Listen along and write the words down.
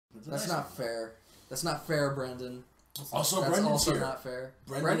That's not fair. That's not fair, Brendan. Also, That's Brendan's also here. not fair.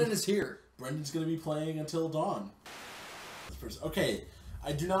 Brendan is here. Brendan's going to be playing until dawn. Okay,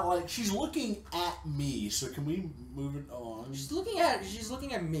 I do not like... She's looking at me, so can we move it along? She's looking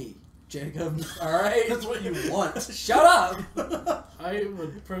at me, Jacob. Alright? That's what you want. Shut up! I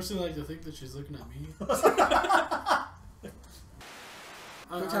would personally like to think that she's looking at me.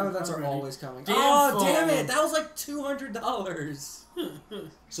 Quick time events are always coming. Damn damn it! That was like $200.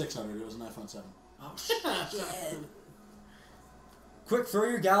 600. It was an iPhone 7. Oh shit! Quick, throw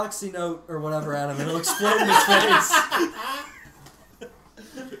your Galaxy Note or whatever at him, and it'll explode in his face.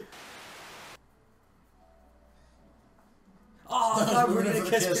 Oh, I thought we were gonna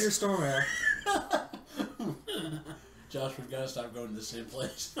kiss Peter Stormare. Josh, we've got to stop going to the same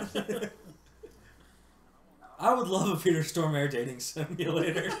place. I would love a Peter Stormare dating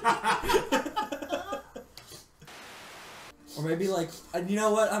simulator. Or maybe like, you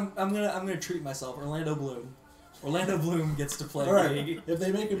know what? I'm gonna treat myself. Orlando Bloom. Orlando Bloom gets to play me. If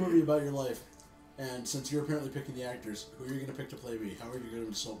they make a movie about your life, and since you're apparently picking the actors, who are you gonna pick to play me? How are you gonna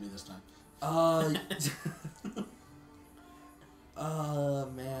insult me this time?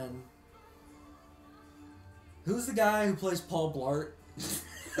 Man. Who's the guy who plays Paul Blart?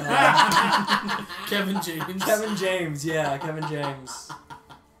 Kevin James. Kevin James, yeah, Kevin James.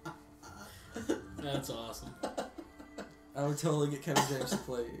 That's awesome. I would totally get Kevin James to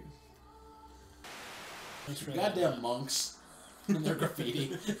play you. Goddamn monks and their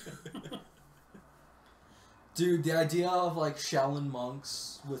graffiti. Dude, the idea of like Shaolin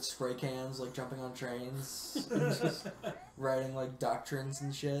monks with spray cans, like jumping on trains and just writing like doctrines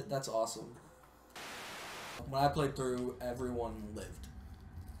and shit, that's awesome. When I played through, everyone lived.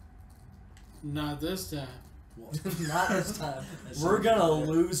 Not this time. Well, Not this time. We're gonna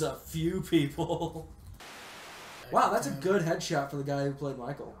lose a few people. Wow, that's a good headshot for the guy who played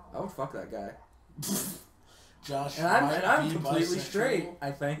Michael. I would fuck that guy. Josh, And I'm completely straight,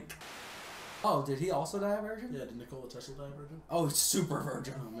 I think. Oh, did he also die a virgin? Yeah, did Nikola Tesla die a virgin? Oh, he's super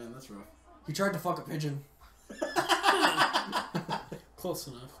virgin. Oh man, that's rough. He tried to fuck a pigeon. Close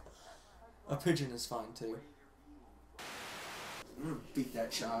enough. A pigeon is fine too. I'm gonna beat that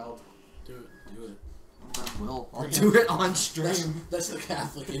child. Do it. Do it. I will. I'll do it on stream. That's the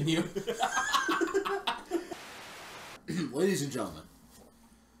Catholic in you. Ladies and gentlemen,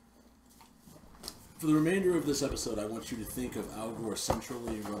 for the remainder of this episode, I want you to think of Al Gore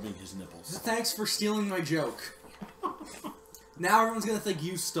centrally rubbing his nipples. Thanks for stealing my joke. Now everyone's gonna think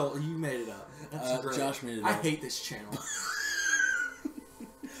you made it up. That's great. Josh made it up. I hate this channel.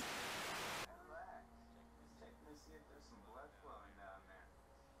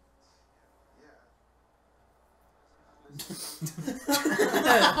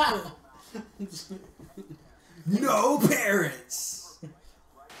 No parents!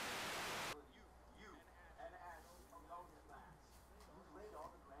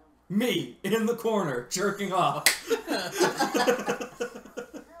 Me, in the corner, jerking off.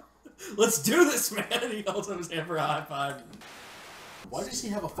 Let's do this, man! He holds up his hand for a high five. Why does he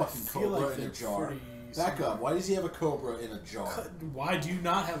have a fucking cobra like in a they're jar? pretty Back up. Why does he have a cobra in a jar? Why do you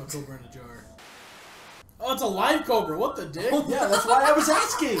not have a cobra in a jar? Oh, it's a live cobra. What the dick? Yeah, that's why I was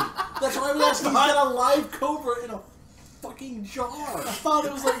asking. That's why I was asking. He's got a live cobra in a fucking jar. I thought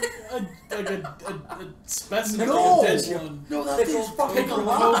it was like a specimen, No! like a dead one. No, that thing's fucking Cobra,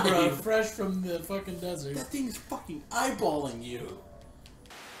 alive. fresh from the fucking desert. That thing's fucking eyeballing you.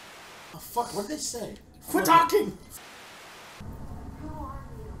 Oh, fuck, what did they say? Quit talking!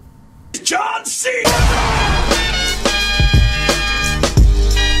 John C.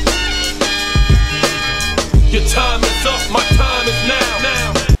 Your time is up, my time is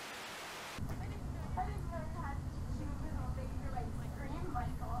now.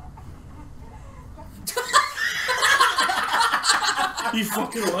 You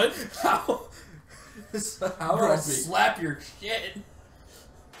fucking what? How do I slap your shit?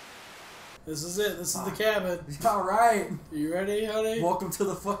 This is it. This is the cabin. Alright. Are you ready, honey? Welcome to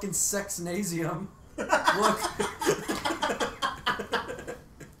the fucking sexnasium. Look.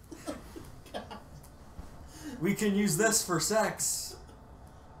 We can use this for sex.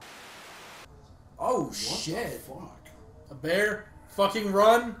 Oh, What shit. the fuck? A bear? Fucking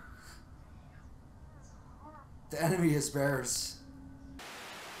run? The enemy is bears.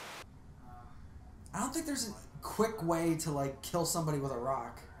 I don't think there's a quick way to, like, kill somebody with a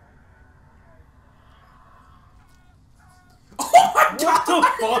rock. Oh my god!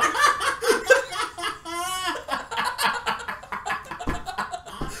 What the fuck?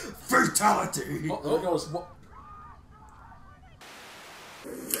 Fatality! Oh, there it goes.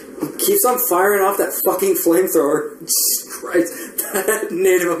 Keeps on firing off that fucking flamethrower. Jesus Christ. that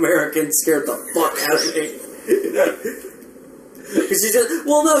Native American scared the fuck out of me. Because you just,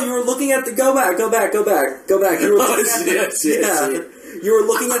 well, no, you were looking at the, go back. You were looking at the, yes. you were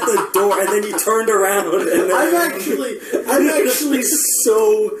looking at the door, and then you turned around, and then... I'm actually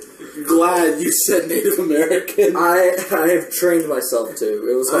so glad you said Native American. I have trained myself to.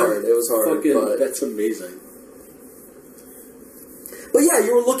 It was hard. But... That's amazing. But yeah,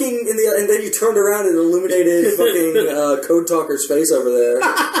 you were looking in the, and then you turned around and illuminated fucking Code Talker's face over there.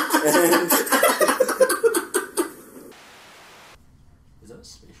 And Is that a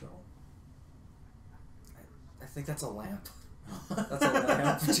space shuttle? I think that's a lamp. That's a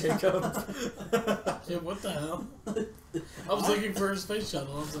lamp, Jacob. Yeah, what the hell? I was looking for a space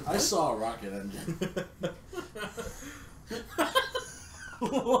shuttle. I was like, I saw a rocket engine.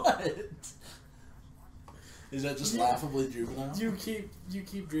 What? Is that just laughably juvenile? you keep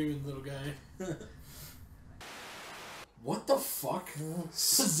dreaming, little guy. What the fuck?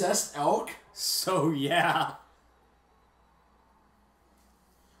 Possessed elk? So yeah.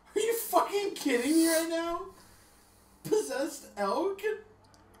 Are you fucking kidding me right now? Possessed elk?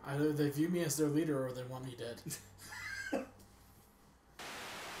 Either they view me as their leader or they want me dead.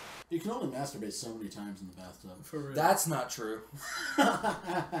 You can only masturbate so many times in the bathtub. For real. That's not true.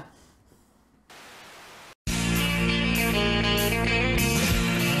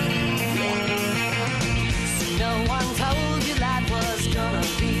 No one told you life was gonna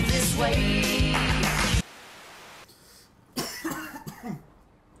be this way.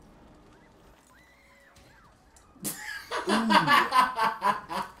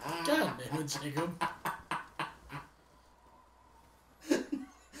 God damn it, Jacob.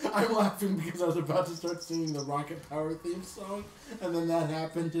 I'm laughing because I was about to start singing the Rocket Power theme song, and then that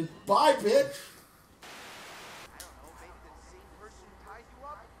happened, and bye, bitch!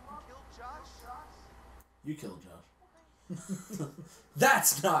 You killed Josh.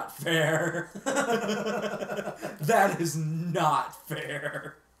 That's not fair. That is not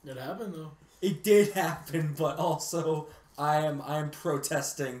fair. It happened though. It did happen, but also I'm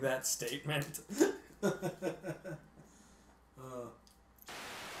protesting that statement.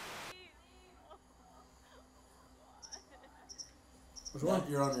 Which one?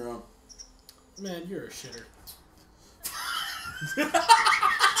 You're on your own. Man, you're a shitter.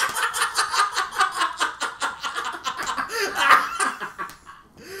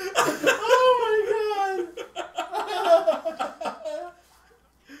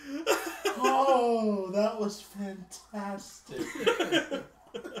 Oh, that was fantastic.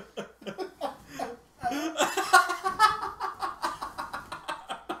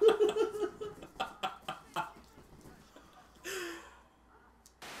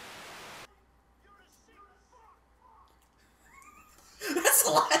 That's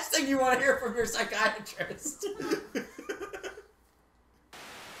the last thing you want to hear from your psychiatrist.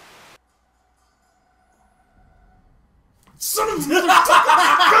 Son of a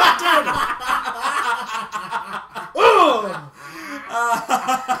motherfucker! God damn it!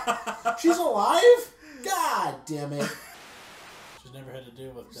 She's alive? God damn it. She's never had to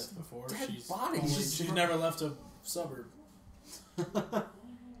deal with death before. Dead She's bodies. only- Just- she's never left a suburb.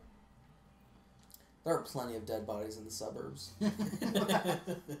 There are plenty of dead bodies in the suburbs. You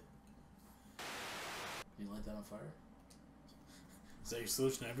light that on fire? Is that your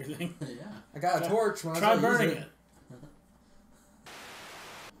solution to everything? Yeah. I got a Try- torch. Might as Try well use burning it.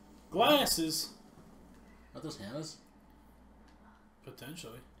 Glasses. Are those Hannah's?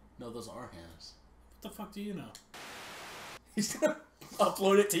 Potentially. No, those are Hannah's. What the fuck do you know? He's gonna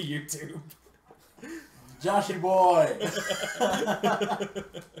upload it to YouTube. Joshy boy!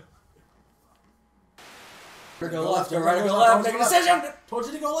 Go left, go right, go left, make a decision! Told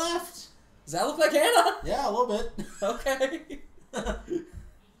you to go left! Does that look like Hannah? Yeah, a little bit. Okay. I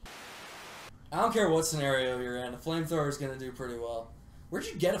don't care what scenario you're in, a flamethrower is gonna do pretty well. Where'd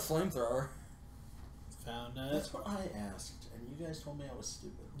you get a flamethrower? Found it. That's what I asked, and you guys told me I was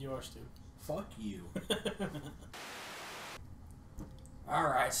stupid. You are stupid. Fuck you.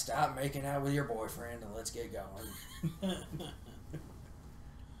 Alright, stop making out with your boyfriend and let's get going.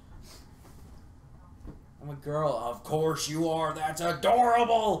 I'm a girl. Of course you are. That's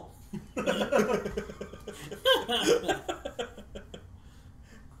adorable.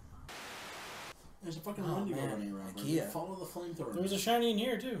 There's a fucking Oh, Wendigo man. running around. IKEA. Brendan. Follow the flamethrower. There was a shiny in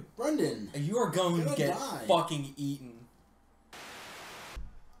here too. Brendan! You are going You're to gonna get die. fucking eaten.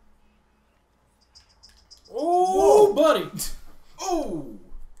 Oh, Whoa. buddy! Oh!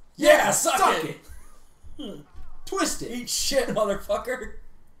 Yeah, suck it. Twist it! Eat shit, motherfucker.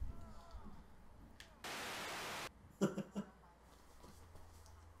 You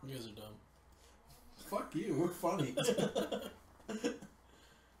guys are dumb. Fuck you, we're funny.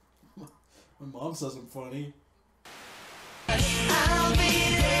 My mom says I'm funny. I'll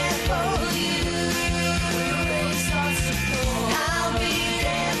be there for you when the rain starts to pour. I'll be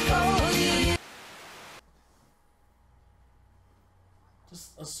there for you.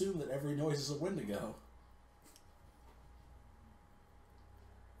 Just assume that every noise is a Wendigo.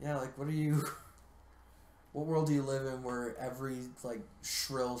 Yeah, like, what are you... What world do you live in where every, like,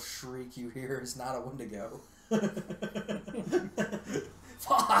 shrill shriek you hear is not a Wendigo?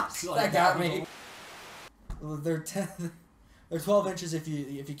 Fuck! That got me. They're 12 inches if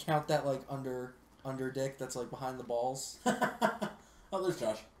you count that, like, under dick that's, like, behind the balls. Oh, there's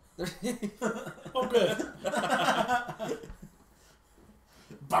Josh. Oh, good.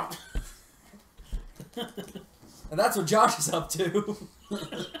 Bump. And that's what Josh is up to.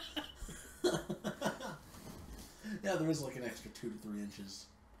 Yeah, there is like an extra 2 to 3 inches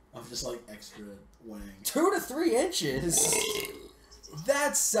of just like extra wang. 2 to 3 inches?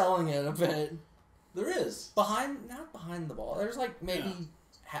 That's selling it a bit. There is. Not behind the ball. There's like maybe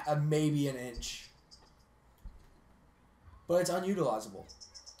maybe an inch. But it's unutilizable.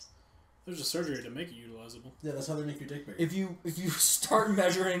 There's a surgery to make it utilizable. Yeah, that's how they make your dick bigger. If you start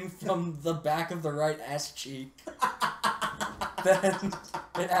measuring from the back of the right ass cheek, then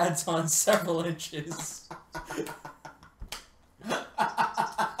it adds on several inches.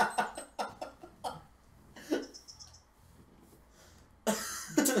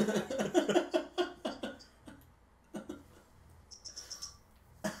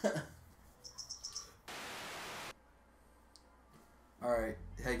 Alright,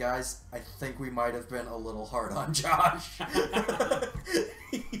 hey guys, I think we might have been a little hard on Josh.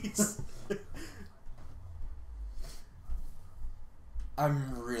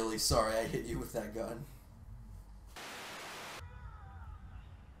 I'm really sorry I hit you with that gun.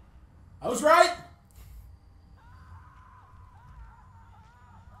 I was right!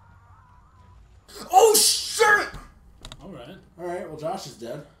 Oh shit! Alright. Alright, well Josh is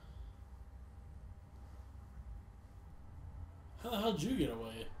dead. How the hell did you get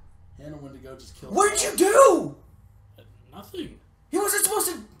away? Hannah Wendigo just killed What did you do? Nothing. He wasn't supposed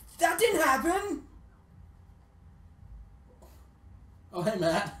to... That didn't happen! Oh, hey,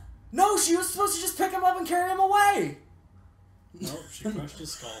 Matt. No, she was supposed to just pick him up and carry him away! Nope, she crushed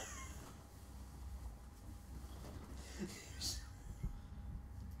his skull.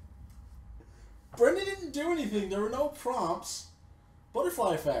 Brendan didn't do anything. There were no prompts.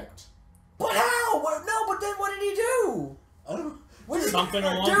 Butterfly effect. But how? No, but then what did he do? I don't know. What did Something he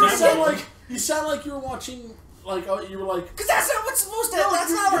along do? You that sound way. like you were watching, like, you were like... Because that's not what's supposed to... No, that's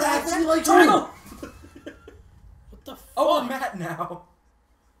you're- not what you're happened. actually like Turtle! What the fuck? Oh, I'm Matt now.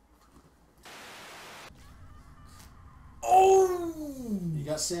 Oh! You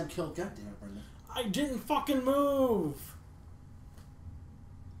got Sam killed. God damn it, Brendan. I didn't fucking move!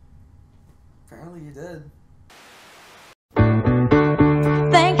 Apparently you did.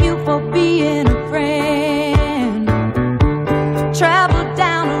 Thank you for being a friend. Travel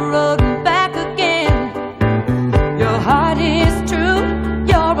down the road and back again. Your heart is true.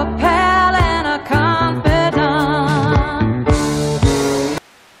 You're a pal and a confidant.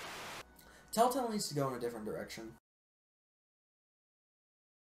 Telltale needs to go in a different direction.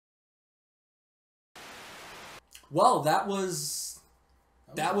 Well, that was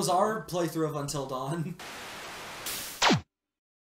our playthrough of Until Dawn.